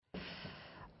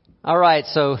All right,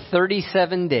 so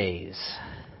 37 days.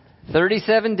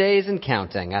 37 days and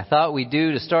counting. I thought we'd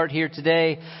do, to start here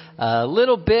today, a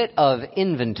little bit of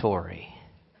inventory.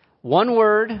 One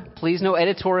word, please no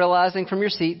editorializing from your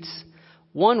seats.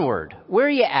 One word. Where are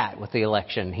you at with the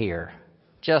election here?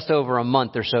 Just over a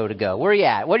month or so to go. Where are you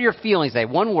at? What are your feelings today?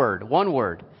 One word. One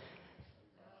word.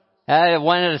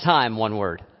 One at a time, one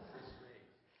word.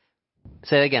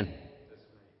 Say it again.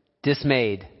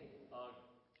 Dismayed.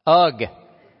 Ugh.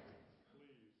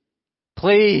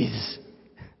 Please.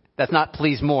 That's not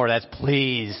please more, that's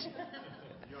please.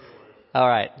 All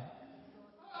right.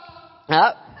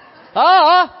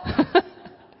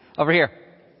 Over here.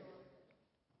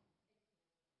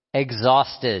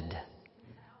 Exhausted.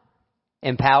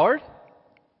 Empowered?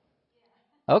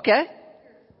 Okay.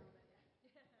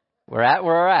 We're at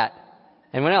where we're at.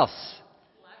 Anyone else?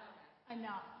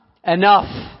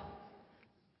 Enough.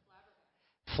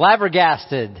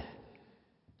 Flabbergasted.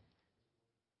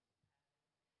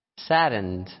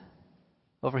 Saddened.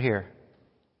 Over here.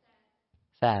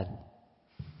 Sad.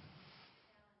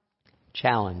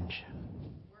 Challenge.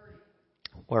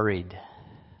 Worried.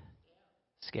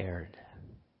 Scared.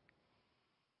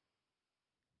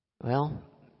 Well,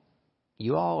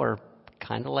 you all are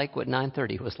kind of like what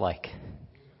 9:30 was like.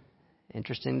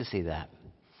 Interesting to see that.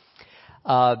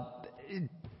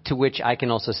 To which I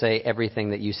can also say everything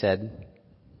that you said,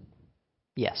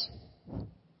 yes.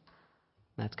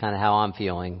 That's kind of how I'm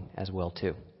feeling as well,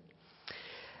 too.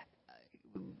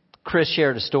 Chris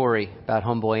shared a story about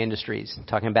Homeboy Industries,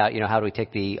 talking about, how do we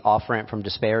take the off-ramp from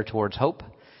despair towards hope.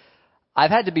 I've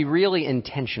had to be really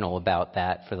intentional about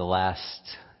that for the last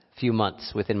few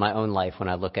months within my own life when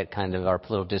I look at kind of our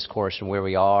political discourse and where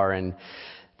we are and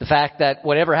the fact that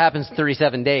whatever happens in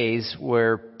 37 days,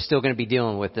 we're still going to be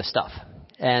dealing with this stuff.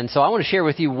 And so I want to share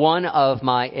with you one of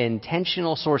my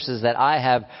intentional sources that I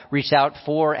have reached out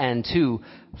for and to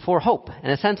for hope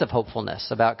and a sense of hopefulness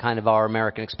about kind of our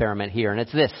American experiment here. And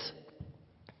it's this.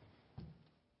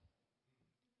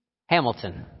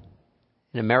 Hamilton,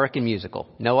 an American musical.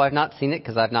 No, I've not seen it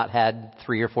because I've not had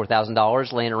 $3,000 or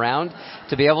 $4,000 laying around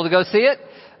to be able to go see it.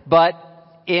 But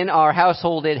in our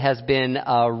household, it has been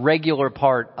a regular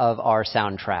part of our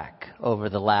soundtrack over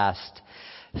the last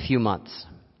few months.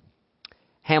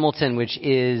 Hamilton, which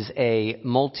is a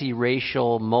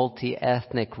multiracial,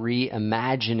 multi-ethnic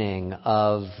reimagining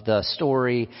of the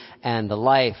story and the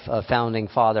life of founding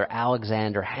father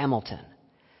Alexander Hamilton,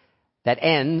 that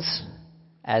ends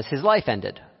as his life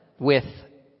ended, with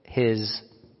his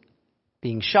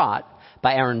being shot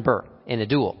by Aaron Burr in a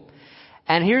duel.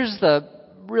 And here's the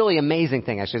really amazing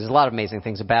thing, actually, there's a lot of amazing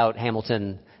things about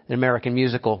Hamilton, an American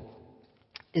musical,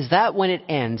 is that when it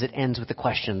ends with the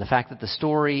question, the fact that the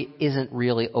story isn't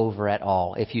really over at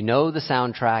all. If you know the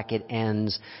soundtrack, it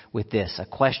ends with this, a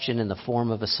question in the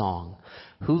form of a song.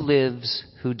 Who lives,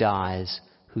 who dies,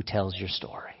 who tells your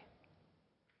story?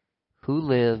 Who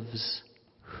lives,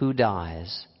 who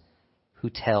dies, who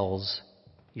tells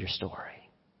your story?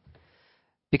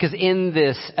 Because in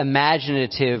this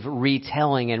imaginative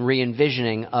retelling and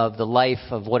re-envisioning of the life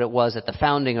of what it was at the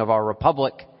founding of our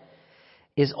republic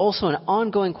is also an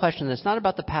ongoing question that's not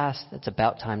about the past, it's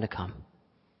about time to come.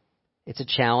 It's a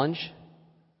challenge.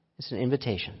 It's an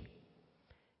invitation.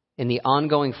 In the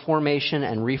ongoing formation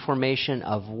and reformation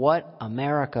of what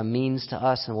America means to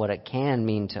us and what it can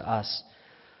mean to us,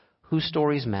 whose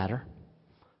stories matter,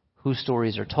 whose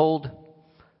stories are told,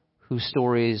 whose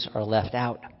stories are left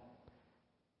out,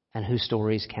 and whose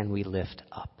stories can we lift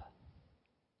up?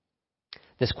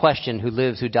 This question, who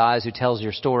lives, who dies, who tells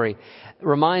your story,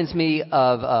 reminds me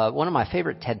of one of my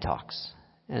favorite TED Talks.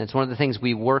 And it's one of the things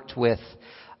we worked with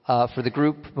for the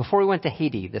group before we went to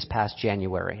Haiti this past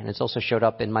January. And it's also showed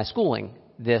up in my schooling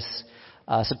this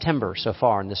September so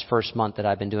far, in this first month that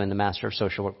I've been doing the Master of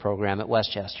Social Work program at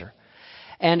Westchester.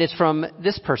 And it's from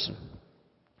this person,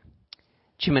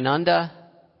 Chimamanda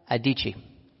Adichie.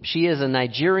 She is a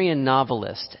Nigerian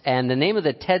novelist, and the name of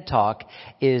the TED Talk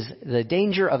is The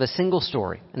Danger of a Single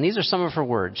Story. And these are some of her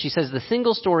words. She says, the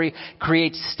single story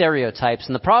creates stereotypes,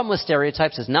 and the problem with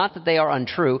stereotypes is not that they are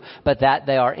untrue, but that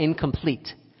they are incomplete.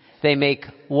 They make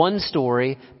one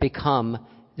story become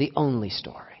the only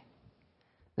story.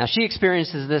 Now, she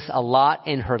experiences this a lot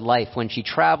in her life when she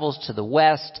travels to the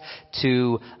West,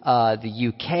 to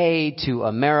the UK, to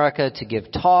America to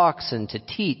give talks and to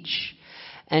teach.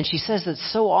 And she says that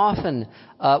so often,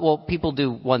 people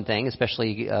do one thing,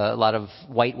 especially a lot of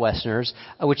white Westerners,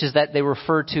 which is that they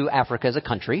refer to Africa as a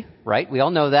country, right? We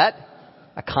all know that.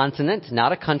 A continent,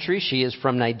 not a country. She is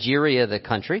from Nigeria, the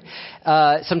country.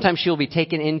 Sometimes she'll be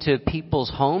taken into people's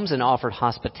homes and offered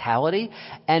hospitality,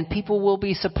 and people will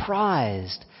be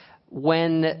surprised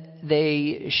when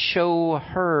they show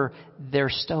her their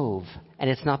stove. And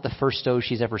it's not the first stove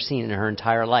she's ever seen in her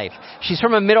entire life. She's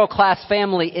from a middle-class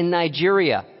family in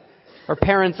Nigeria. Her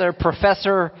parents are a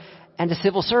professor and a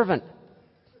civil servant.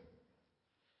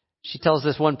 She tells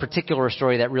this one particular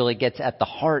story that really gets at the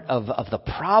heart of the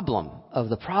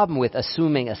problem with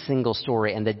assuming a single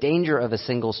story and the danger of a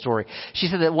single story. She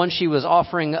said that once she was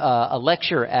offering a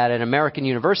lecture at an American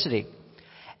university,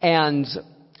 and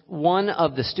one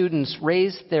of the students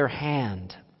raised their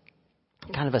hand,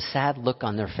 kind of a sad look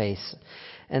on their face.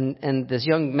 And this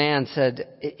young man said,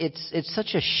 it's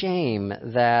such a shame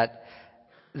that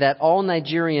all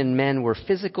Nigerian men were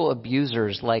physical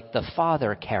abusers like the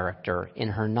father character in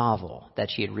her novel that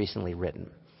she had recently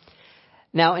written.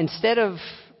 Now, instead of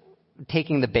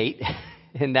taking the bait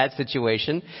in that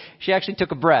situation, she actually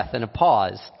took a breath and a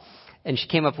pause, and she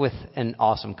came up with an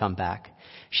awesome comeback.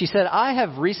 She said, I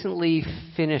have recently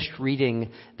finished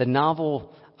reading the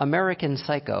novel American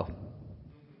Psycho.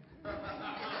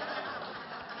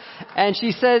 And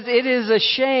she says, it is a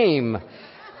shame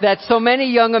that so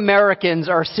many young Americans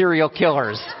are serial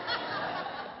killers.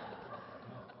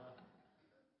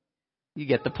 You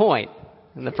get the point.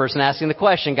 And the person asking the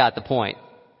question got the point.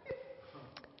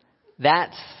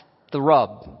 That's the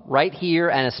rub right here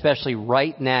and especially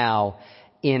right now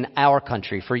in our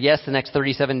country. For yes, the next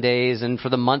 37 days and for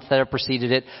the months that have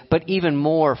preceded it, but even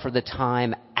more for the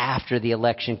time after the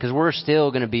election, because we're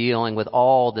still going to be dealing with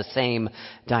all the same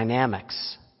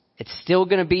dynamics. It's still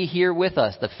going to be here with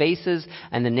us. The faces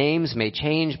and the names may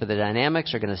change, but the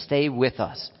dynamics are going to stay with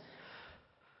us.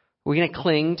 We're going to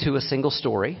cling to a single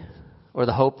story, or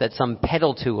the hope that some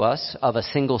peddle to us of a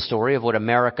single story of what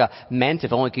America meant.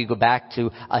 If only we could go back to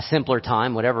a simpler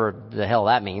time, whatever the hell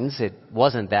that means. It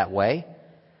wasn't that way.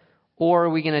 Or are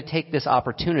we going to take this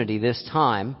opportunity, this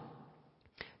time,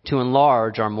 to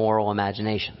enlarge our moral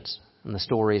imaginations and the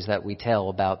stories that we tell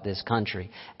about this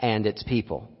country and its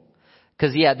people?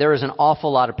 Because, yeah, there is an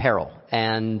awful lot of peril.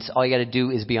 And all you got to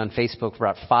do is be on Facebook for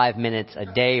about 5 minutes a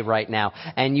day right now,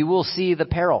 and you will see the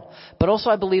peril. But also,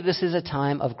 I believe this is a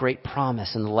time of great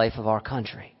promise in the life of our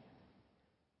country.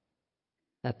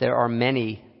 That there are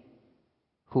many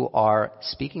who are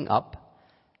speaking up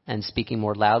and speaking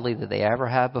more loudly than they ever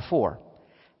have before,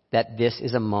 that this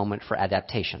is a moment for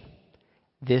adaptation.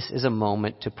 This is a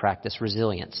moment to practice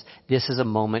resilience. This is a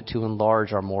moment to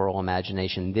enlarge our moral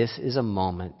imagination. This is a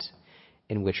moment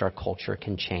in which our culture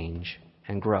can change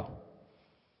and grow.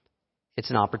 It's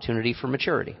an opportunity for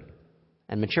maturity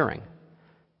and maturing.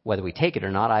 Whether we take it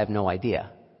or not, I have no idea.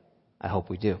 I hope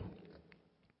we do.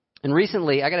 And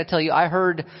recently, I got to tell you, I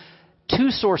heard two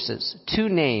sources, two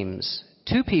names,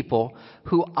 two people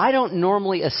who I don't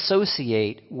normally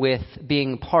associate with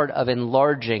being part of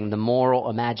enlarging the moral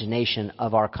imagination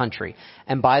of our country.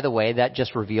 And by the way, that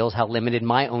just reveals how limited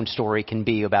my own story can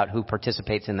be about who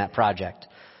participates in that project.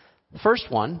 The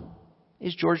first one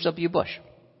is George W. Bush,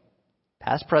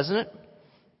 past president.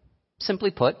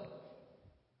 Simply put,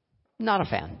 not a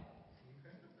fan.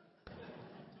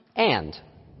 And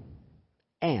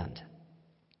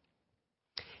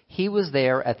he was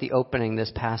there at the opening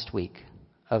this past week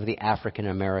of the African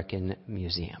American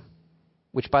Museum,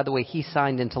 which, by the way, he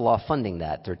signed into law funding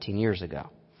that 13 years ago.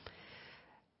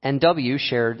 And W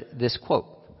shared this quote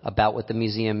about what the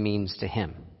museum means to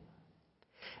him.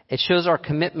 It shows our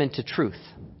commitment to truth.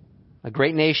 A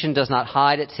great nation does not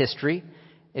hide its history.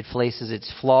 It faces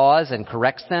its flaws and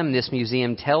corrects them. This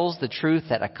museum tells the truth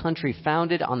that a country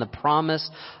founded on the promise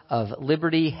of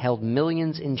liberty held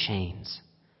millions in chains.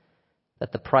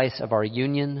 That the price of our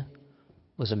union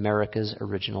was America's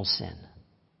original sin.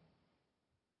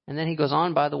 And then he goes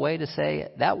on, by the way, to say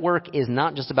that work is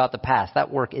not just about the past.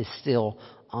 That work is still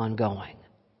ongoing.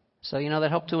 So, that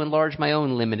helped to enlarge my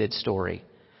own limited story.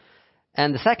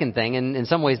 And the second thing, and in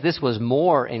some ways this was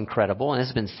more incredible, and this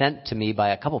has been sent to me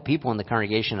by a couple people in the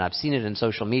congregation, I've seen it in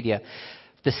social media,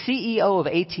 the CEO of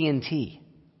AT&T,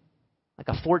 like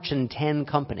a Fortune 10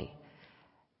 company,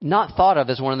 not thought of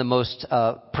as one of the most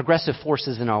progressive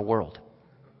forces in our world,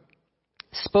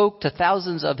 spoke to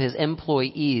thousands of his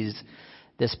employees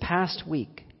this past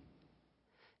week,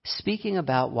 speaking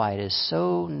about why it is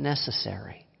so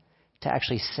necessary to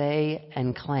actually say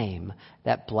and claim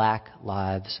that Black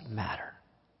Lives Matter.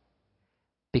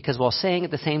 Because while saying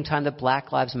at the same time that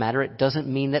Black Lives Matter, it doesn't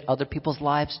mean that other people's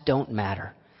lives don't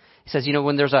matter. He says,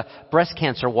 when there's a breast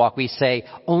cancer walk, we say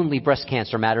only breast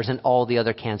cancer matters and all the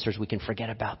other cancers, we can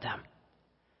forget about them.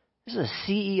 This is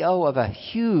a CEO of a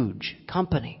huge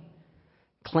company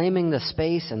claiming the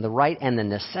space and the right and the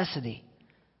necessity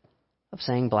of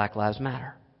saying Black Lives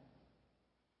Matter.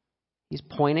 He's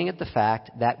pointing at the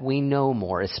fact that we know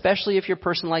more, especially if you're a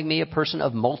person like me, a person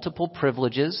of multiple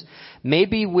privileges.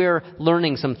 Maybe we're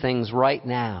learning some things right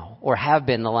now, or have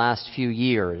been the last few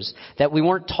years, that we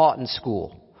weren't taught in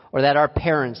school, or that our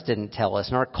parents didn't tell us,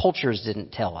 and our cultures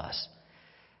didn't tell us.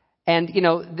 And,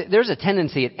 there's a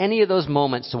tendency at any of those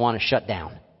moments to want to shut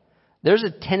down. There's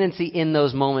a tendency in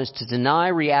those moments to deny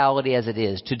reality as it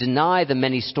is, to deny the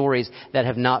many stories that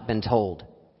have not been told.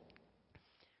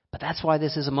 But that's why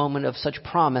this is a moment of such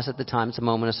promise at the time. It's a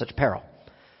moment of such peril.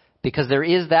 Because there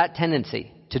is that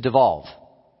tendency to devolve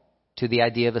to the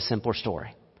idea of a simpler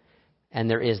story. And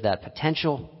there is that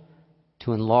potential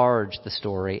to enlarge the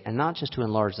story, and not just to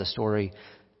enlarge the story,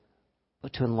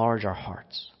 but to enlarge our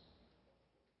hearts.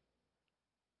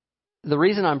 The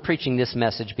reason I'm preaching this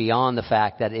message beyond the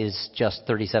fact that it is just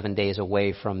 37 days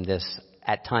away from this,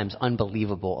 at times,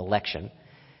 unbelievable election,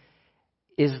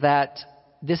 is that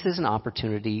this is an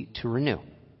opportunity to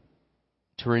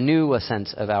renew a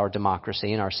sense of our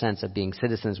democracy and our sense of being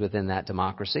citizens within that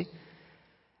democracy.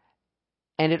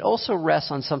 And it also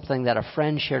rests on something that a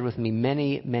friend shared with me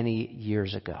many, many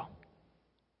years ago.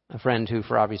 A friend who,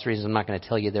 for obvious reasons, I'm not going to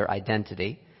tell you their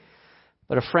identity,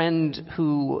 but a friend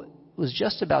who was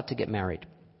just about to get married.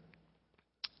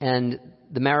 And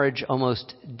the marriage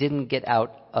almost didn't get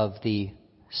out of the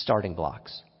starting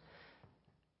blocks,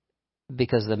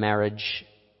 because the marriage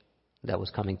that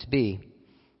was coming to be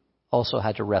also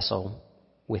had to wrestle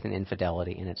with an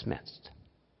infidelity in its midst.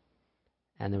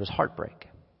 And there was heartbreak.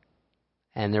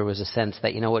 And there was a sense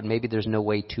that, maybe there's no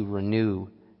way to renew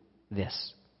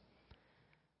this.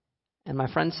 And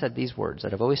my friend said these words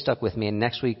that have always stuck with me. And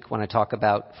next week, when I talk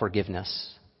about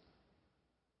forgiveness,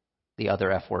 the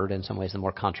other F word, in some ways the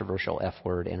more controversial F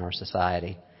word in our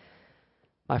society,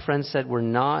 my friend said, we're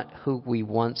not who we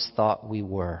once thought we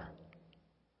were.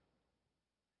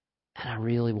 And I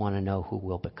really want to know who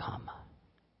we'll become.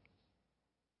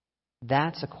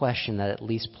 That's a question that at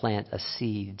least plants a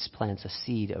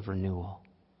seed of renewal.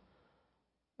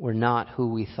 We're not who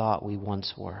we thought we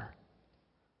once were.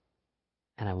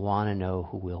 And I want to know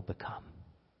who we'll become.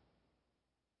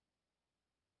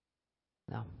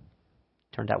 Now,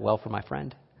 turned out well for my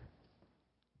friend.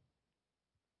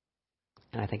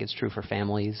 And I think it's true for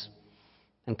families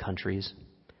and countries.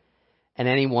 And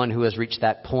anyone who has reached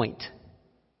that point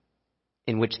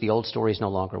in which the old stories no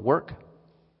longer work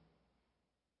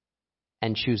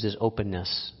and chooses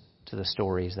openness to the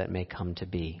stories that may come to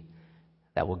be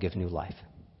that will give new life.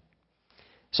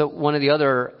 So one of the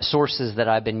other sources that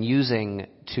I've been using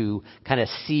to kind of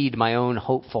seed my own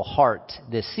hopeful heart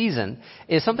this season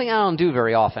is something I don't do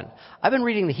very often. I've been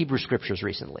reading the Hebrew Scriptures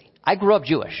recently. I grew up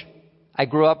Jewish. I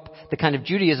grew up the kind of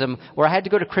Judaism where I had to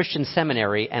go to Christian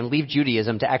seminary and leave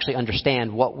Judaism to actually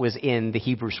understand what was in the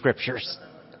Hebrew Scriptures.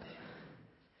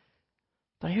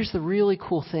 But here's the really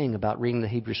cool thing about reading the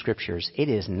Hebrew Scriptures. It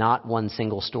is not one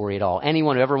single story at all.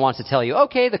 Anyone who ever wants to tell you,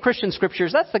 okay, the Christian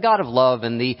Scriptures, that's the God of love,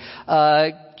 and the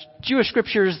Jewish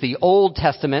Scriptures, the Old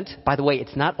Testament. By the way,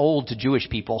 it's not old to Jewish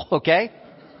people, okay?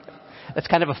 That's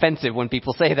kind of offensive when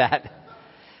people say that.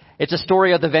 It's a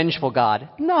story of the vengeful God.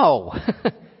 No.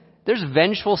 There's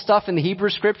vengeful stuff in the Hebrew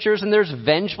Scriptures, and there's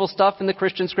vengeful stuff in the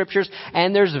Christian Scriptures,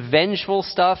 and there's vengeful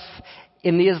stuff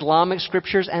in the Islamic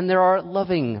Scriptures, and there are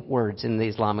loving words in the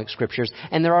Islamic Scriptures,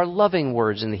 and there are loving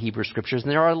words in the Hebrew Scriptures,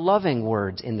 and there are loving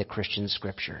words in the Christian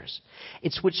Scriptures.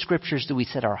 It's which Scriptures do we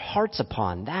set our hearts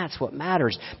upon? That's what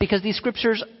matters, because these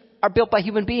Scriptures are built by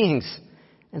human beings,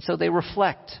 and so they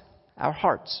reflect our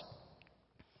hearts.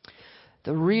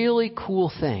 The really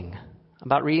cool thing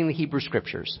about reading the Hebrew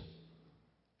Scriptures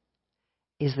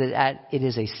is that it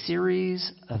is a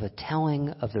series of a telling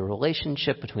of the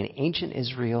relationship between ancient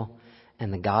Israel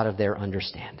and the God of their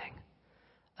understanding.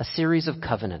 A series of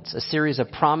covenants, a series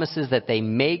of promises that they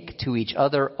make to each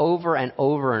other over and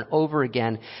over and over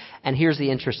again. And here's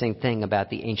the interesting thing about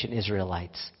the ancient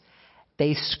Israelites.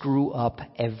 They screw up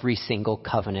every single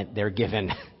covenant they're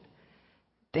given.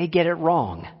 They get it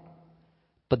wrong.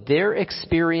 But their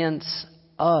experience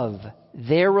of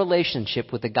their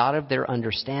relationship with the God of their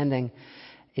understanding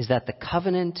is that the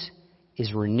covenant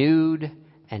is renewed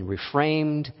and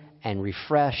reframed and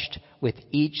refreshed with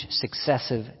each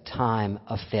successive time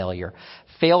of failure.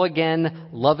 Fail again,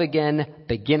 love again,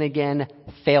 begin again,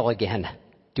 fail again.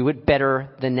 Do it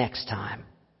better the next time.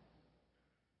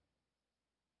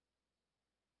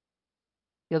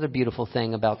 The other beautiful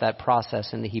thing about that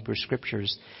process in the Hebrew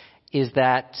Scriptures is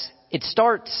that it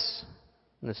starts,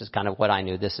 and this is kind of what I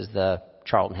knew, this is the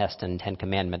Charlton Heston 10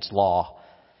 Commandments law.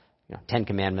 10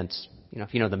 Commandments,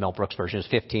 if you know the Mel Brooks version, is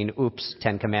 15, oops,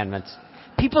 10 Commandments.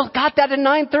 People got that at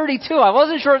 9:30 too. I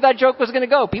wasn't sure if that joke was going to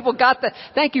go. People got that.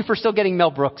 Thank you for still getting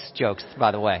Mel Brooks jokes,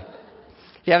 by the way.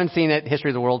 If you haven't seen it,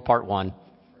 History of the World, Part 1.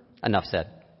 Enough said.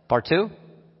 Part 2?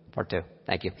 Part 2.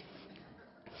 Thank you.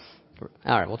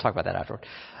 All right, we'll talk about that afterward.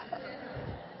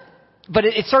 But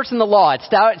it starts in the law. It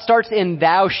starts in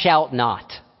thou shalt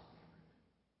not.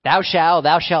 Thou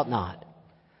shalt not.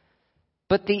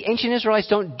 But the ancient Israelites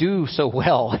don't do so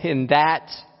well in that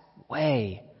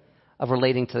way of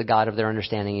relating to the God of their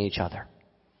understanding each other.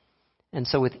 And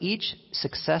so with each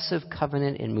successive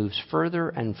covenant, it moves further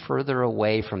and further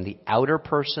away from the outer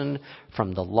person,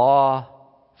 from the law,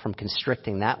 from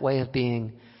constricting that way of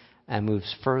being, and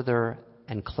moves further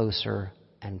and closer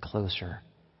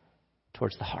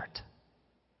towards the heart.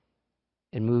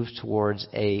 It moves towards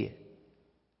a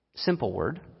simple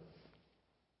word.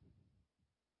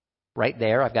 Right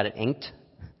there, I've got it inked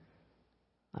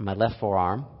on my left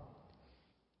forearm.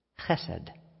 Chesed.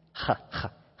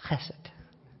 Chesed.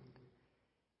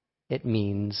 It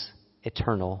means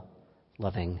eternal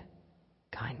loving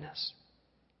kindness.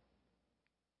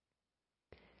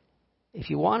 If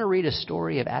you want to read a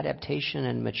story of adaptation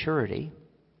and maturity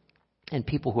and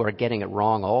people who are getting it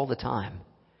wrong all the time,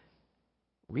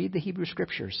 read the Hebrew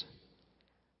Scriptures.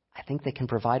 I think they can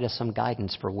provide us some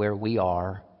guidance for where we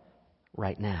are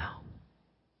right now.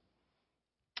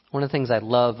 One of the things I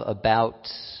love about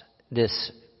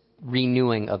this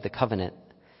renewing of the covenant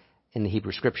in the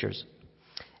Hebrew Scriptures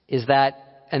is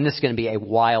that, and this is going to be a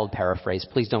wild paraphrase.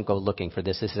 Please don't go looking for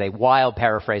this. This is a wild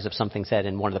paraphrase of something said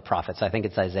in one of the prophets. I think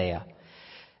it's Isaiah,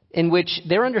 in which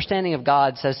their understanding of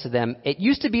God says to them, it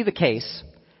used to be the case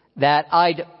that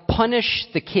I'd punish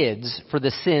the kids for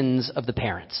the sins of the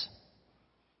parents.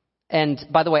 And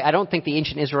by the way, I don't think the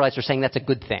ancient Israelites are saying that's a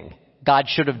good thing. God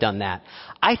should have done that.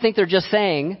 I think they're just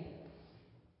saying,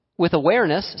 with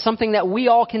awareness, something that we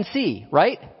all can see,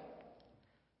 right?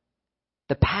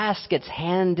 The past gets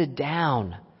handed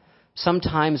down,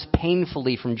 sometimes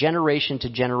painfully from generation to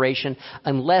generation,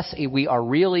 unless we are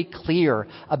really clear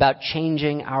about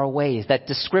changing our ways. That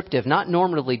descriptive, not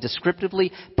normatively,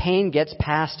 descriptively, pain gets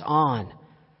passed on.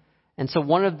 And so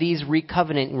one of these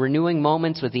recovenant renewing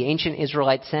moments with the ancient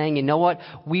Israelites saying, you know what,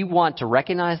 we want to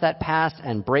recognize that past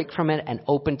and break from it and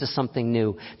open to something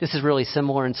new. This is really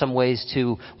similar in some ways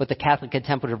to what the Catholic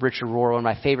contemplative Richard Rohr, one of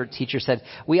my favorite teachers, said.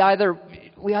 We either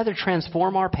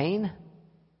transform our pain,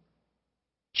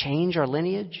 change our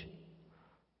lineage,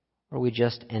 or we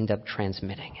just end up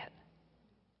transmitting it.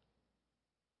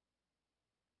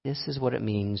 This is what it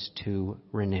means to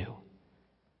renew.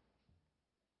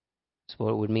 It's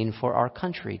what it would mean for our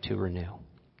country to renew,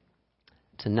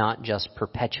 to not just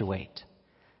perpetuate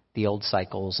the old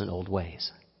cycles and old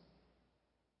ways.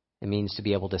 It means to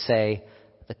be able to say,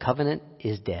 the covenant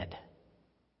is dead.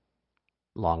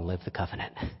 Long live the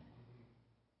covenant.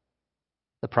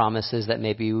 The promises that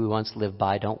maybe we once lived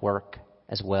by don't work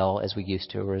as well as we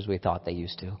used to or as we thought they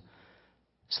used to.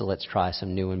 So let's try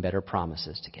some new and better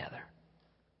promises together.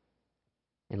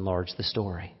 Enlarge the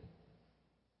story.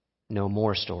 Know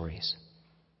more stories.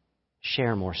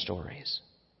 Share more stories.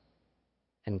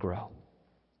 And grow.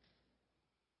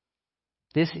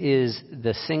 This is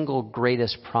the single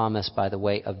greatest promise, by the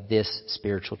way, of this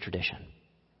spiritual tradition.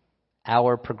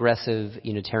 Our progressive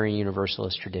Unitarian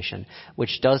Universalist tradition,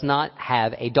 which does not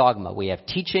have a dogma. We have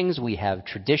teachings, we have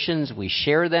traditions, we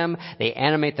share them, they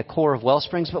animate the core of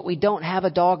Wellsprings, but we don't have a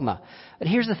dogma. But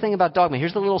here's the thing about dogma.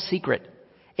 Here's the little secret.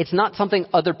 It's not something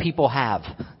other people have.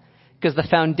 Because the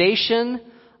foundation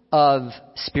of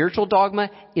spiritual dogma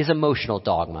is emotional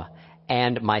dogma.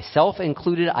 And myself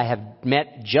included, I have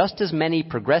met just as many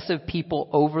progressive people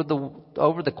over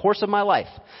the course of my life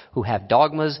who have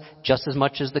dogmas just as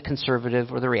much as the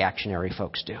conservative or the reactionary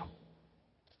folks do.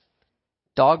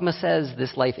 Dogma says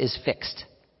this life is fixed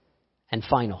and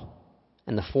final,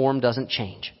 and the form doesn't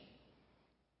change.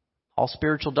 All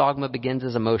spiritual dogma begins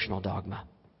as emotional dogma.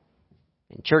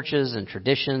 In churches and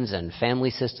traditions and family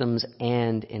systems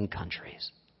and in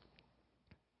countries.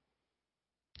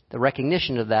 The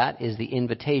recognition of that is the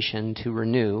invitation to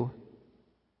renew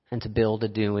and to build a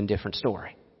new and different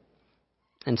story.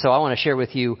 And so I want to share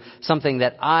with you something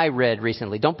that I read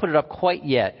recently. Don't put it up quite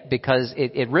yet because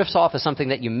it riffs off of something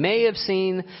that you may have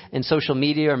seen in social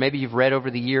media or maybe you've read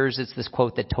over the years. It's this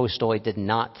quote that Tolstoy did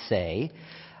not say.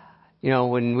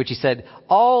 In which he said,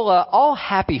 all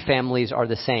happy families are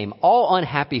the same. All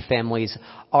unhappy families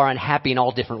are unhappy in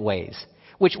all different ways.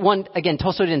 Which one, again,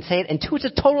 Tolstoy didn't say it, and two, it's a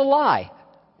total lie.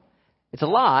 It's a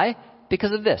lie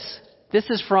because of this. This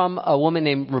is from a woman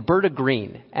named Roberta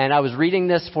Green, and I was reading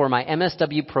this for my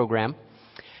MSW program,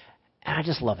 and I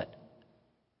just love it.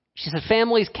 She said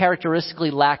families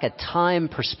characteristically lack a time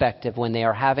perspective when they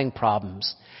are having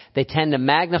problems. They tend to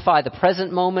magnify the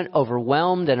present moment,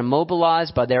 overwhelmed and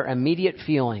immobilized by their immediate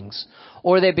feelings.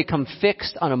 Or they become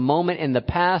fixed on a moment in the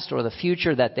past or the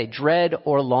future that they dread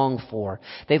or long for.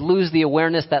 They lose the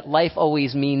awareness that life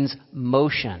always means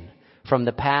motion from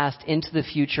the past into the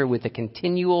future with the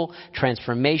continual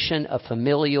transformation of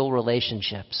familial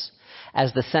relationships.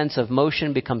 As the sense of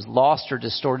motion becomes lost or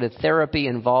distorted, therapy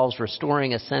involves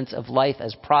restoring a sense of life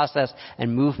as process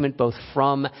and movement both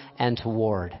from and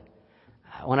toward.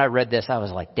 When I read this, I was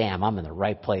like, damn, I'm in the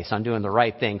right place. I'm doing the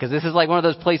right thing. Because this is like one of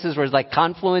those places where it's like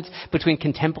confluence between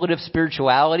contemplative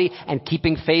spirituality and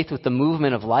keeping faith with the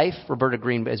movement of life. Roberta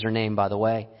Green is her name, by the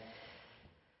way.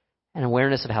 And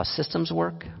awareness of how systems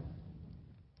work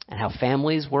and how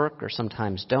families work or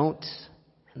sometimes don't.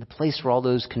 And the place where all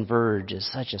those converge is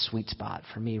such a sweet spot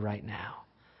for me right now.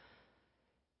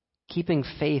 Keeping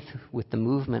faith with the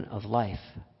movement of life.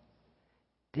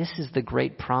 This is the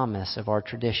great promise of our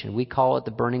tradition. We call it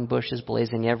the burning bushes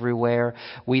blazing everywhere.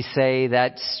 We say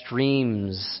that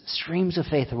streams of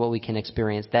faith are what we can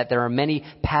experience, that there are many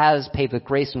paths paved with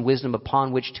grace and wisdom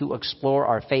upon which to explore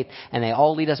our faith, and they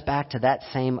all lead us back to that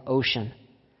same ocean.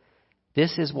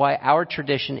 This is why our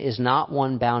tradition is not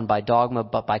one bound by dogma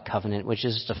but by covenant, which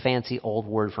is just a fancy old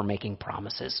word for making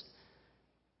promises.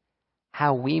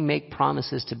 How we make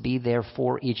promises to be there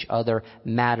for each other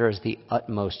matters the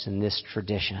utmost in this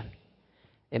tradition.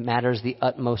 It matters the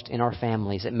utmost in our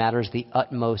families. It matters the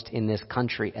utmost in this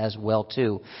country as well,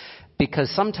 too. Because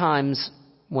sometimes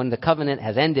when the covenant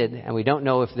has ended and we don't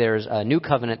know if there's a new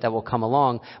covenant that will come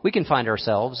along, we can find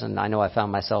ourselves, and I know I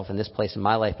found myself in this place in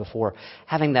my life before,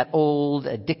 having that old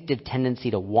addictive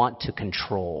tendency to want to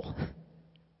control.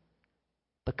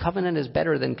 But covenant is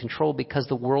better than control because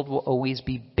the world will always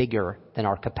be bigger than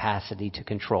our capacity to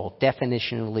control,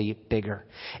 definitionally bigger.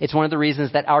 It's one of the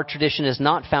reasons that our tradition is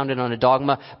not founded on a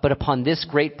dogma, but upon this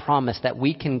great promise that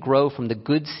we can grow from the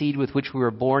good seed with which we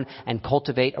were born and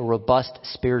cultivate a robust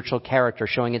spiritual character,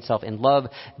 showing itself in love,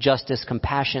 justice,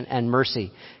 compassion, and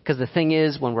mercy. Because the thing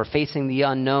is, when we're facing the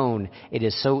unknown, it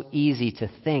is so easy to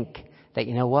think that,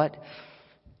 you know what,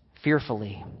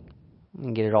 fearfully, we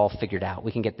can get it all figured out.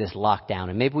 We can get this locked down.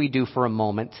 And maybe we do for a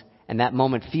moment. And that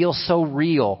moment feels so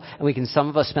real. And some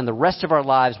of us spend the rest of our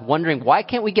lives wondering, why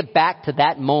can't we get back to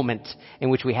that moment in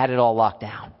which we had it all locked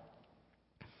down?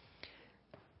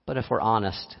 But if we're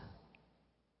honest,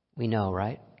 we know,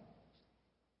 right?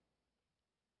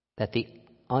 That the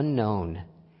unknown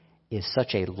is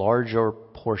such a larger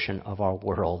portion of our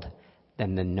world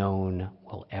than the known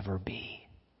will ever be.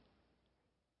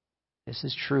 This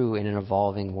is true in an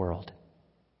evolving world.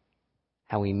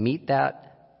 How we meet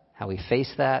that, how we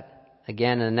face that,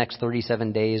 again in the next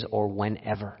 37 days or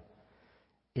whenever,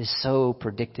 is so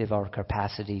predictive of our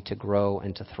capacity to grow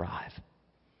and to thrive.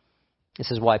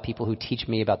 This is why people who teach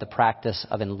me about the practice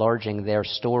of enlarging their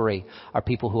story are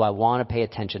people who I want to pay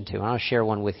attention to. And I'll share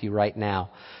one with you right now.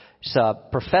 It's a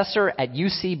professor at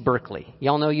UC Berkeley.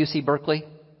 Y'all know UC Berkeley?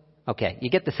 Okay, you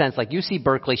get the sense, like UC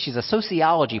Berkeley, she's a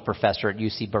sociology professor at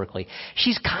UC Berkeley.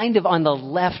 She's kind of on the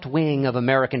left wing of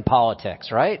American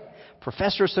politics, right?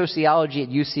 Professor of sociology at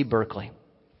UC Berkeley.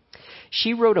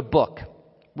 She wrote a book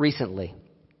recently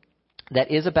that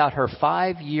is about her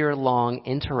 5-year-long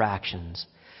interactions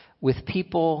with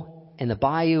people in the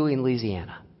bayou in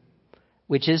Louisiana,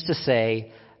 which is to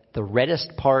say, the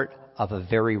reddest part of a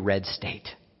very red state.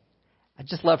 I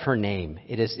just love her name.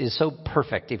 It is so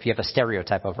perfect if you have a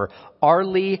stereotype of her.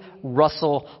 Arlie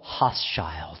Russell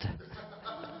Hochschild.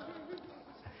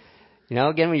 You know,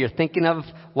 again, when you're thinking of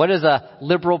what is a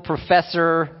liberal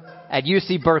professor at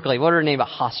UC Berkeley, what is her name?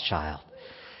 Hochschild.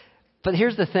 But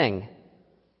here's the thing.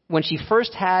 When she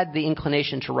first had the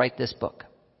inclination to write this book,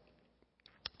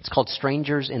 it's called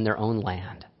Strangers in Their Own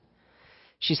Land.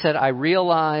 She said, I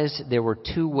realized there were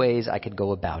 2 ways I could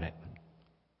go about it.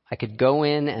 I could go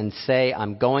in and say,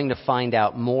 I'm going to find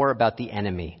out more about the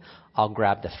enemy. I'll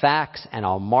grab the facts and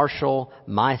I'll marshal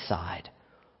my side.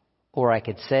 Or I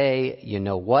could say, you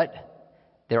know what?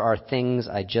 There are things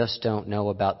I just don't know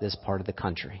about this part of the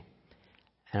country.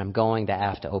 And I'm going to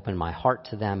have to open my heart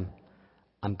to them.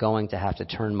 I'm going to have to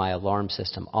turn my alarm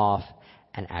system off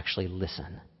and actually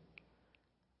listen.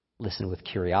 Listen with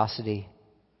curiosity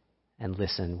and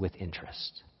listen with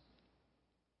interest.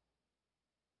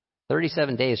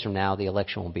 37 days from now, the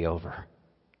election will be over.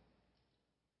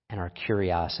 And our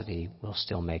curiosity will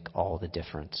still make all the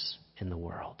difference in the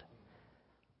world.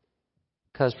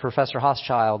 Because Professor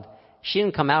Hochschild, she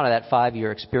didn't come out of that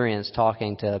 5-year experience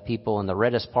talking to people in the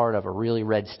reddest part of a really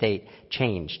red state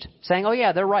changed. Saying, oh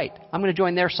yeah, they're right. I'm going to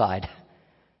join their side.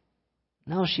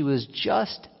 No, she was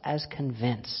just as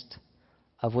convinced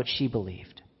of what she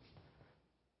believed.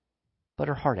 But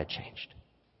her heart had changed.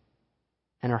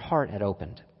 And her heart had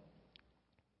opened.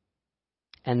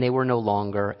 And they were no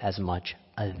longer as much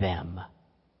a them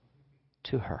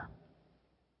to her.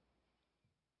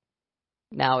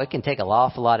 Now, it can take an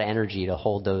awful lot of energy to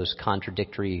hold those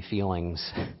contradictory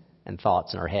feelings and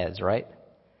thoughts in our heads, right?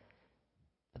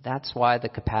 But that's why the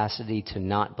capacity to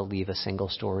not believe a single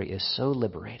story is so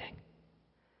liberating.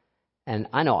 And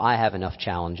I know I have enough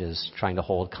challenges trying to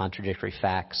hold contradictory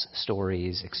facts,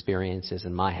 stories, experiences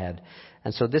in my head.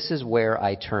 And so this is where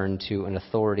I turn to an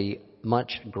authority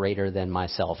much greater than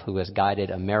myself, who has guided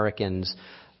Americans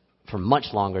for much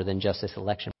longer than just this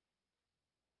election,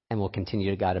 and will continue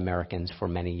to guide Americans for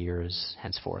many years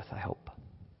henceforth, I hope.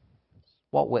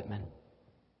 Walt Whitman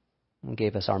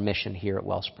gave us our mission here at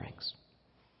Wellsprings,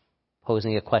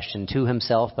 posing a question to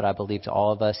himself, but I believe to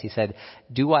all of us. He said,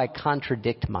 "Do I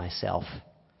contradict myself?"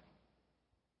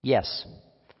 Yes.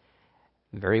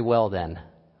 Very well then,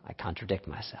 I contradict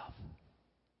myself.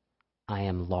 I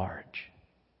am large.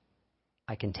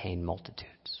 I contain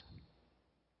multitudes.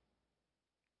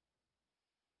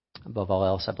 Above all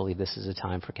else, I believe this is a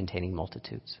time for containing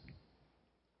multitudes.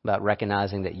 About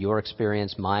recognizing that your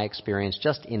experience, my experience,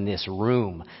 just in this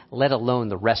room, let alone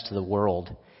the rest of the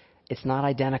world, it's not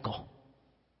identical.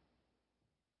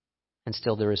 And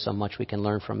still there is so much we can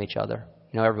learn from each other.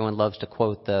 You know, everyone loves to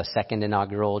quote the second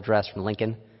inaugural address from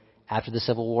Lincoln after the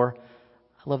Civil War.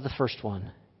 I love the first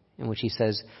one, in which he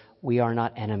says, "We are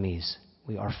not enemies,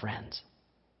 we are friends."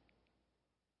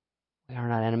 We are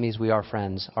not enemies, we are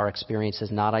friends. Our experience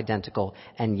is not identical,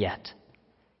 and yet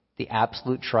the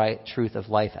absolute truth of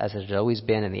life as it has always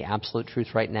been, and the absolute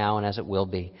truth right now and as it will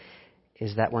be,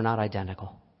 is that we're not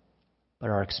identical. But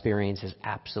our experience is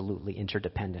absolutely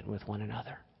interdependent with one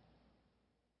another.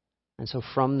 And so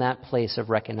from that place of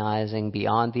recognizing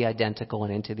beyond the identical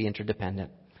and into the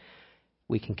interdependent,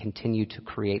 we can continue to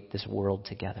create this world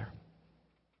together.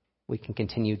 We can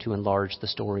continue to enlarge the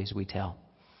stories we tell.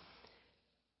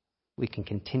 We can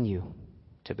continue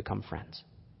to become friends.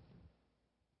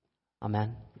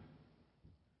 Amen.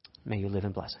 May you live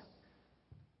in blessing.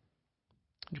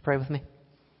 Would you pray with me?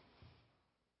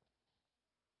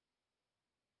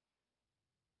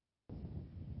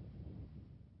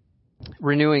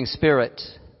 Renewing Spirit,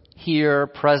 here,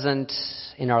 present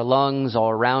in our lungs,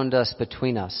 all around us,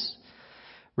 between us.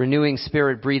 Renewing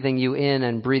Spirit, breathing you in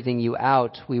and breathing you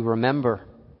out, we remember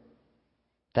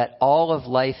that all of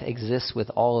life exists with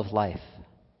all of life.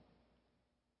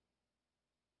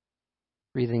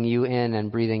 Breathing you in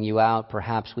and breathing you out,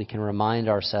 perhaps we can remind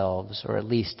ourselves, or at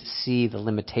least see the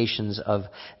limitations of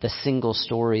the single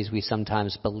stories we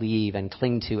sometimes believe and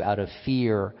cling to out of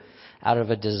fear, out of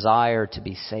a desire to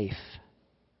be safe.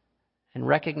 And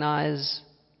recognize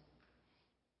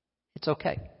it's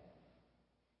okay,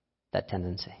 that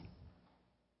tendency.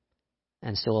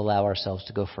 And still allow ourselves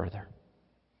to go further.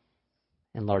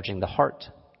 Enlarging the heart,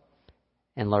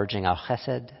 enlarging our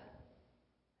chesed,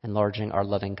 enlarging our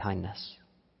loving kindness,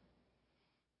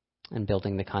 and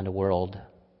building the kind of world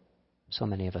so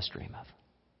many of us dream of.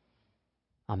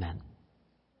 Amen.